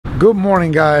Good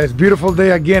morning, guys. Beautiful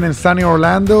day again in sunny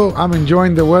Orlando. I'm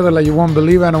enjoying the weather like you won't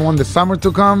believe. I don't want the summer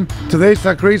to come. Today's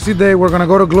a crazy day. We're gonna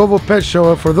go to Global Pet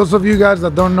Show. For those of you guys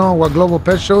that don't know what Global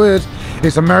Pet Show is,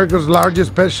 it's America's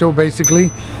largest pet show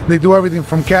basically. They do everything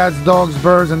from cats, dogs,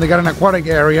 birds, and they got an aquatic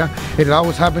area. It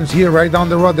always happens here right down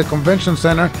the road, the convention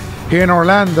center here in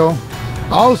Orlando.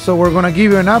 Also, we're gonna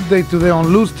give you an update today on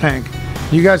Lou's tank.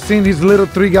 You guys seen this little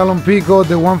 3-gallon Pico,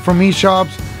 the one from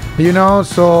Eshopps? You know,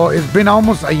 so it's been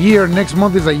almost a year. Next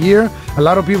month is a year. A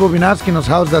lot of people have been asking us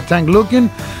how's that tank looking,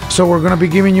 so we're gonna be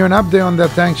giving you an update on that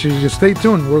tank, so just stay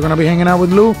tuned. We're gonna be hanging out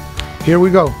with Lou. Here we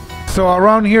go. So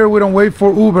around here we don't wait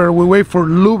for Uber, we wait for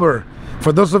Luber.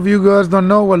 For those of you guys don't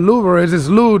know what Luber is, it's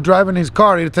Lou driving his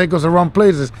car to take us around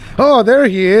places. Oh, there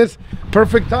he is.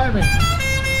 Perfect timing.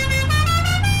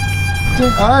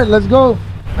 All right, let's go.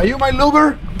 Are you my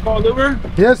Luber? Call Uber?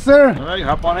 Yes, sir. All right,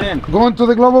 hop on in. Going to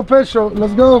the Global Pet Show.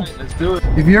 Let's go. Right, let's do it.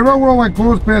 If you're at Worldwide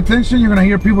Cruise, pay attention. You're gonna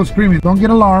hear people screaming. Don't get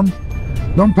alarmed.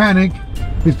 Don't panic.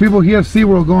 These people here at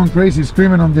SeaWorld going crazy,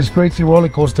 screaming on these crazy roller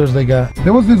coasters they got.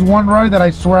 There was this one ride that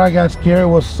I swear I got scared. It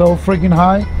was so freaking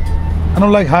high. I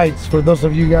don't like heights. For those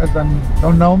of you guys that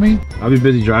don't know me, I'll be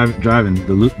busy driving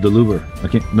the Uber. I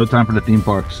can't. No time for the theme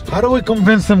parks. how do we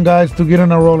convince them guys to get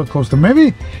on a roller coaster?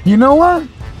 Maybe, you know what?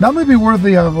 That may be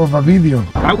worthy of a video.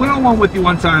 I went on one with you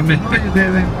one time, man. No, you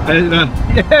didn't.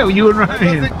 Yeah, you and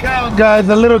Ryan. Doesn't count, guys.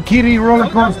 A little kiddie roller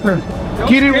coaster.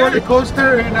 Kiddie roller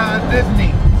coaster in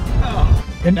Disney.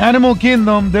 In Animal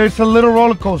Kingdom, there's a little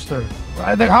roller coaster.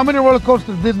 How many roller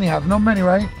coasters Disney have? Not many,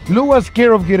 right? Lou was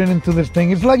scared of getting into this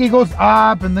thing. It's like it goes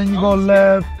up and then you go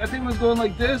left. That thing was going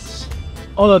like this.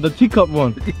 Oh, the teacup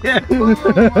one. Yeah. Oh my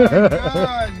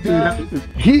God, guys.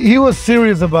 He was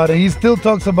serious about it. He still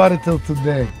talks about it till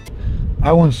today.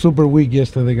 I went super weak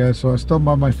yesterday, guys, so I stopped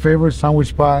by my favorite sandwich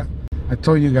spot. I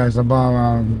told you guys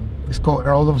about, it's called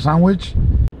Earl's Sandwich.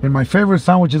 And my favorite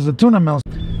sandwich is the tuna melt.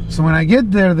 So when I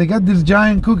get there, they got these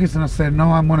giant cookies, and I said,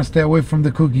 no, I'm gonna stay away from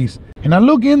the cookies. And I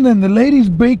look in there, and the lady's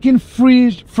baking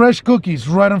fresh cookies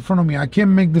right in front of me. I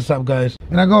can't make this up, guys.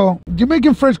 And I go, you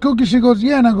making fresh cookies? She goes,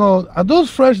 yeah. And I go, are those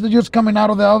fresh? They're just coming out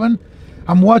of the oven?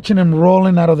 I'm watching them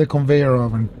rolling out of the conveyor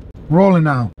oven. Rolling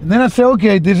out. And then I say,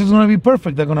 okay, this is gonna be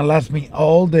perfect. They're gonna last me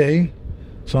all day,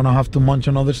 so I don't have to munch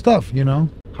on other stuff, you know?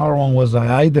 How wrong was I?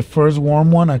 I ate the first warm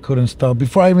one, I couldn't stop.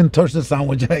 Before I even touched the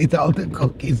sandwich, I ate all the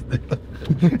cookies.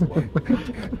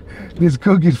 These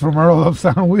cookies from Earl's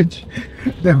Sandwich,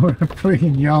 they were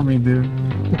freaking yummy, dude.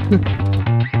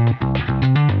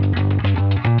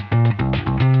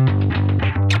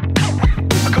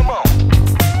 Come on.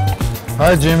 All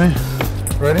right, Jimmy.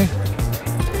 Ready?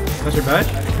 That's your badge?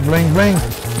 Bling, bling.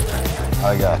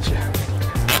 I got you.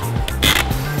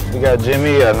 You got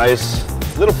Jimmy, a nice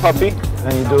little puppy,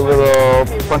 and you do a little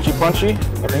punchy.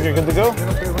 I think you're good to go.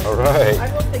 All right.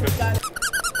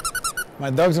 My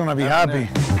dog's gonna be happy.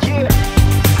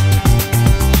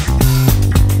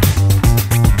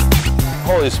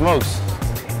 Holy smokes.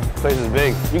 This place is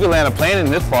big. You can land a plane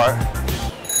in this part.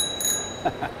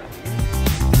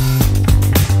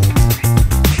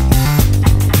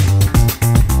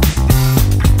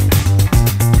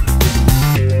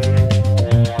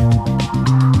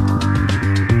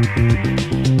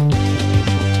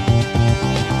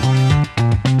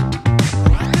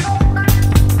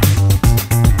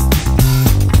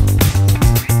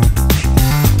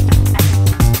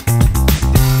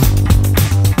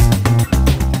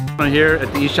 Here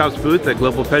at the Eshopps booth at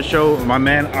Global Pet Show, my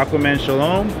man Aquaman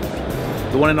Shalom,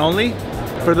 the one and only.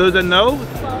 For those that know,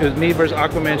 it was me versus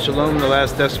Aquaman Shalom in the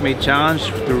last Deskmate Challenge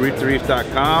through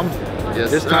reef2reef.com. Yes,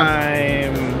 this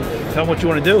time, tell them what you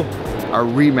want to do. Our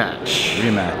rematch.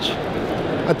 Rematch.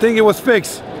 I think it was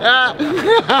fixed. No,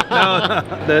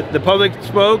 the public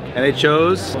spoke and they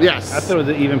chose. Yes. I thought it was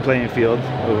an even playing field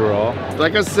overall.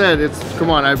 Like I said, come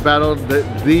on, I battled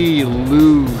the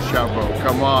Lou Chapo.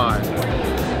 Come on.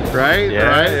 Right? Yeah,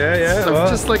 right? yeah. I'm Well,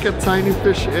 just like a tiny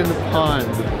fish in the pond.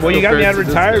 well, you got me out of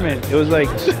compared to this retirement. It was like,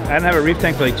 I didn't have a reef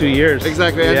tank for like 2 years. guy.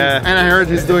 Exactly. Yeah. And I heard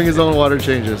he's doing his own water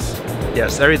changes.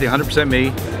 Yes, everything, 100%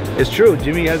 me. It's true.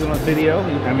 Jimmy has it on video.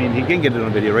 I mean, he can get it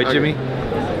on video, right, Okay. Jimmy?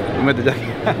 I'm at the deck.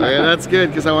 Okay, that's good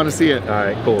because I want to see it. All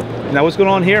right, cool. Now, what's going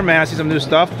on here, man? I see some new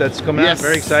stuff that's coming out.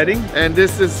 Very exciting. And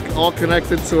this is all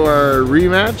connected to our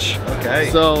rematch. Okay.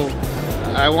 So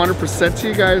I want to present to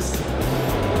you guys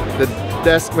the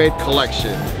Deskmate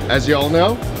collection. As you all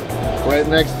know, right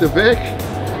next to Vic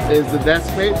is the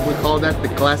Deskmate. We call that the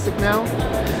classic now.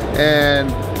 And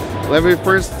let me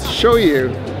first show you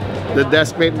the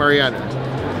Deskmate Mariana.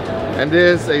 And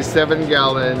this is a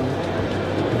 7-gallon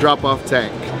drop-off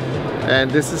tank.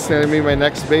 And this is gonna be my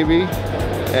next baby.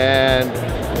 And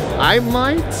I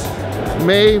might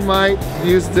might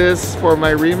use this for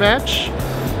my rematch,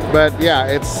 but yeah,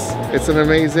 it's an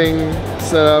amazing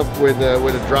setup with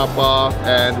a drop off,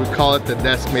 and we call it the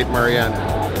Deskmate Mariana.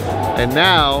 And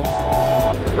now,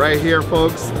 right here,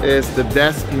 folks, is the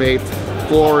Deskmate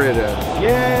Florida.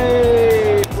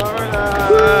 Yay, Florida!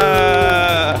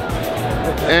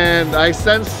 And I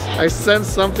sense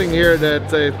something here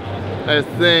that I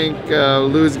think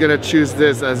Lou's gonna choose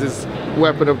this as his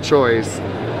weapon of choice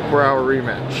for our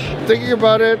rematch. Thinking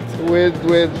about it, with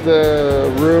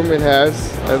the room it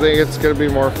has, I think it's gonna be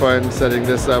more fun setting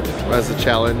this up as a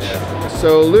challenge.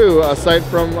 So Lou, aside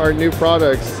from our new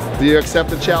products, do you accept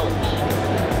the challenge?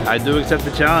 I do accept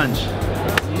the challenge.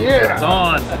 Yeah! It's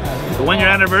on. The 1 year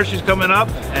anniversary is coming up,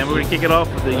 and we're gonna kick it off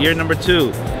with the year number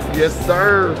 2. Yes,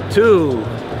 sir. Two.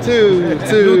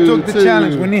 Lou took the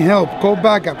challenge. We need help. Go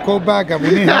back up. We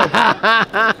need help.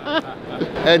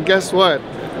 And guess what?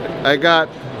 I got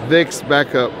Vic's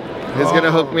backup. He's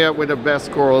gonna hook me up with the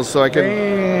best corals so I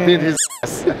can feed his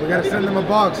ass. We gotta send him a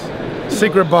box.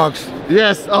 Secret box.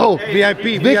 Yes. Oh,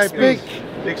 VIP. Vic's VIP.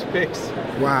 Vic's picks.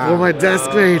 Wow. Oh, my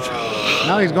Deskmate.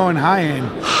 Now he's going high end.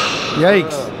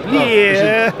 Yikes.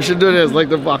 Yeah. We should do this like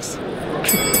the box.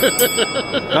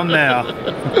 Come now.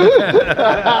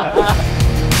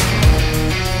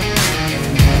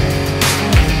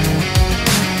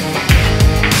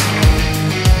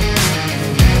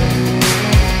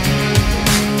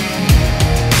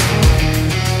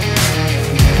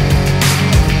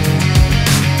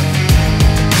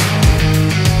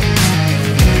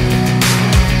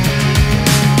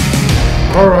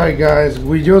 Alright guys,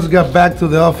 we just got back to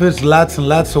the office, lots and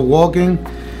lots of walking.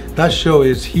 That show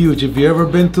is huge. If you ever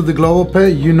been to the Global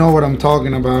Pet, you know what I'm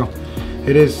talking about.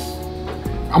 It is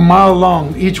a mile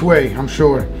long each way, I'm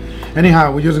sure.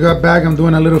 Anyhow, we just got back. I'm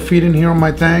doing a little feeding here on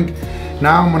my tank.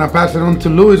 Now I'm gonna pass it on to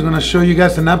Lou. He's gonna show you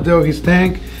guys an update of his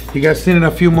tank. You guys seen it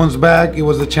a few months back. It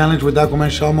was a challenge with Aquaman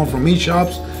Shalom from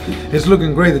Eshopps. It's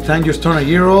looking great. The tank just turned a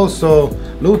year old. So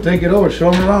Lou, take it over.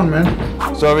 Show him around,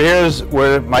 man. So over here is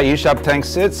where my Eshopps tank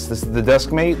sits. This is the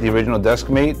Deskmate, the original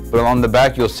Deskmate. But along the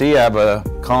back, you'll see I have a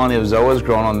colony of zoas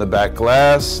growing on the back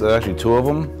glass. There are actually 2 of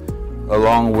them,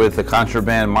 along with the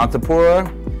contraband Montipora,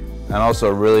 and also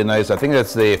a really nice, I think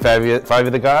that's the five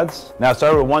of the gods. Now I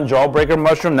started with 1 jawbreaker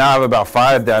mushroom. Now I have about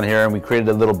 5 down here, and we created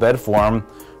a little bed for them,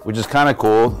 which is kind of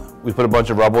cool. We put a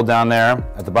bunch of rubble down there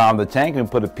at the bottom of the tank, and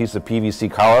we put a piece of PVC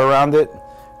collar around it.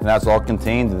 And that's all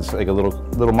contained. It's like a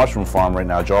little mushroom farm right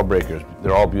now, jawbreakers.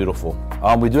 They're all beautiful.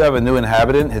 We do have a new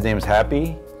inhabitant. His name is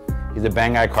Happy. He's a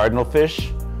bang-eye cardinal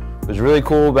fish. What's really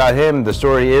cool about him, the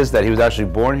story is that he was actually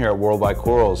born here at Worldwide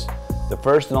Corals, the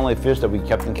first and only fish that we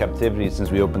kept in captivity since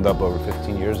we opened up over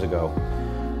 15 years ago.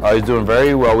 He's doing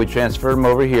very well. We transferred him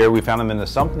over here. We found him in the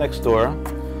sump next door,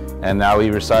 and now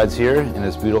he resides here in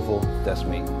this beautiful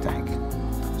Deskmate tank.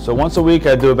 So once a week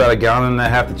I do about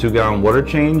 1.5 to 2 gallon water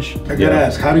change. I gotta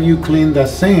ask, how do you clean the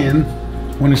sand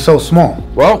when it's so small?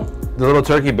 Well, the little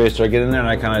turkey baster, I get in there and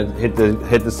I kind of hit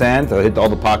the sand, I hit all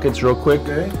the pockets real quick.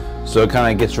 Okay. So it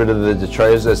kind of gets rid of the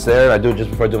detritus that's there. I do it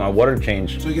just before I do my water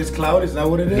change. So it gets cloudy, is that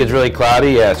what it is? It gets really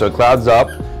cloudy, yeah, so it clouds up.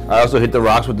 I also hit the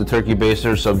rocks with the turkey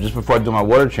baster, so just before I do my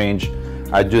water change,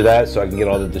 I do that so I can get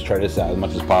all the detritus out as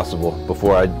much as possible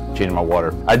before I change my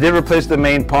water. I did replace the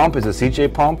main pump, it's a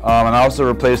CJ pump, and I also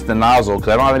replaced the nozzle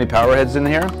because I don't have any power heads in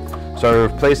here. So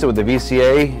I replaced it with the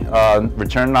VCA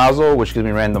return nozzle, which gives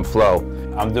me random flow.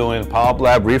 I'm doing Polyp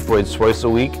Lab Reefroids twice a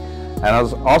week, and I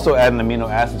was also adding amino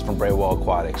acids from Brightwell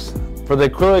Aquatics. For the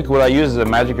acrylic, what I use is a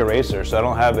magic eraser, so I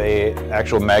don't have an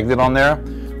actual magnet on there.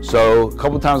 So a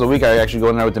couple times a week I actually go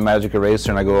in there with the magic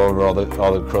eraser and I go over all the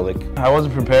acrylic. I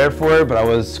wasn't prepared for it, but I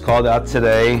was called out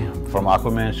today from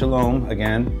Aquaman Shalom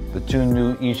again. The 2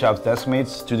 new Eshopps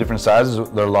Deskmates, 2 different sizes,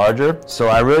 they're larger. So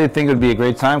I really think it would be a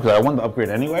great time because I wanted to upgrade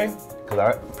anyway, because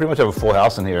I pretty much have a full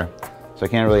house in here. So I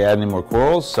can't really add any more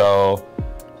corals, so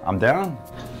I'm down.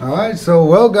 All right, so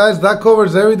well guys, that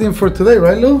covers everything for today,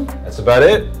 right Lou? That's about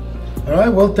it. All right,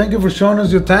 well, thank you for showing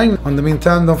us your tank. In the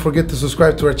meantime, don't forget to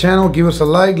subscribe to our channel, give us a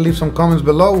like, leave some comments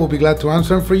below. We'll be glad to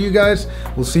answer them for you guys.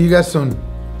 We'll see you guys soon.